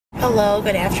Hello,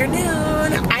 good afternoon.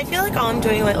 I feel like all I'm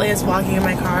doing lately is walking in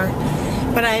my car,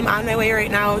 but I'm on my way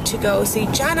right now to go see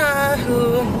Jenna,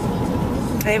 who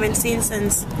I haven't seen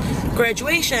since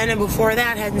graduation, and before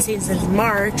that hadn't seen since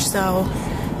March, so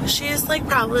she's like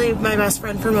probably my best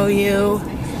friend from OU,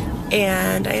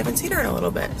 and I haven't seen her in a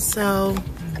little bit, so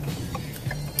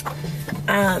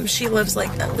she lives like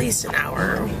at least an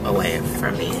hour away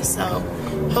from me, so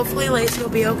hopefully Lacey will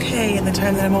be okay in the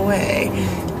time that I'm away.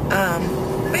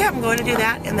 But yeah, I'm going to do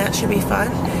that, and that should be fun,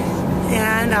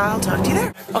 and I'll talk to you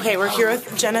there. Okay, we're here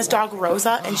with Jenna's dog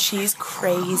Rosa, and she's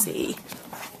crazy.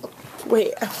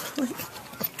 Wait,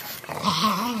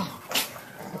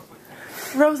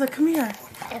 Rosa, come here.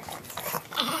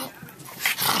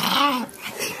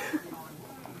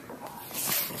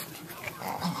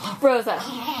 Rosa,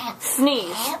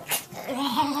 sneeze.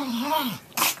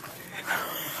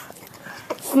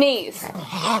 Sneeze.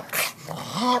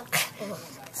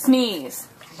 Sneeze.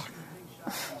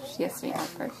 She has to be out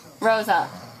first. Rosa.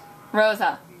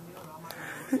 Rosa.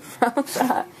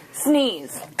 Rosa.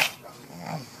 Sneeze.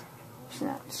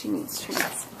 She needs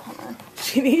treats. Hold on.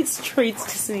 She needs treats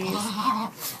to sneeze.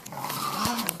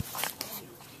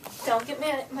 Don't get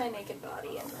my naked body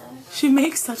in there. She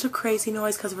makes such a crazy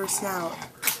noise because of her snout.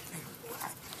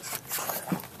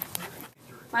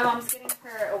 My mom's getting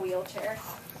her a wheelchair.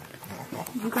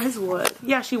 You guys would.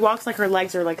 Yeah, she walks like her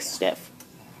legs are like stiff.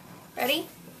 Ready?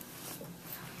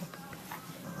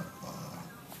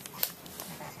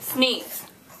 Sneeze.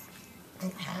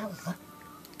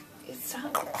 It's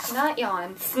not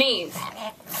yawn. Sneeze.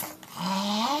 That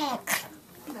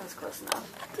was close enough.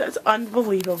 That's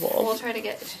unbelievable. We'll try to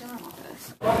get. She doesn't want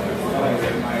this.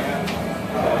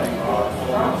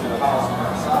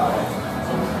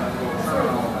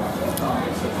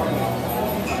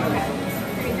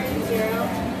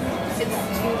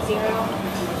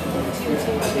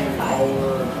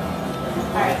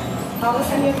 Alright, I'll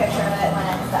send you a picture of it when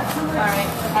it's done. Alright,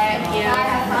 okay.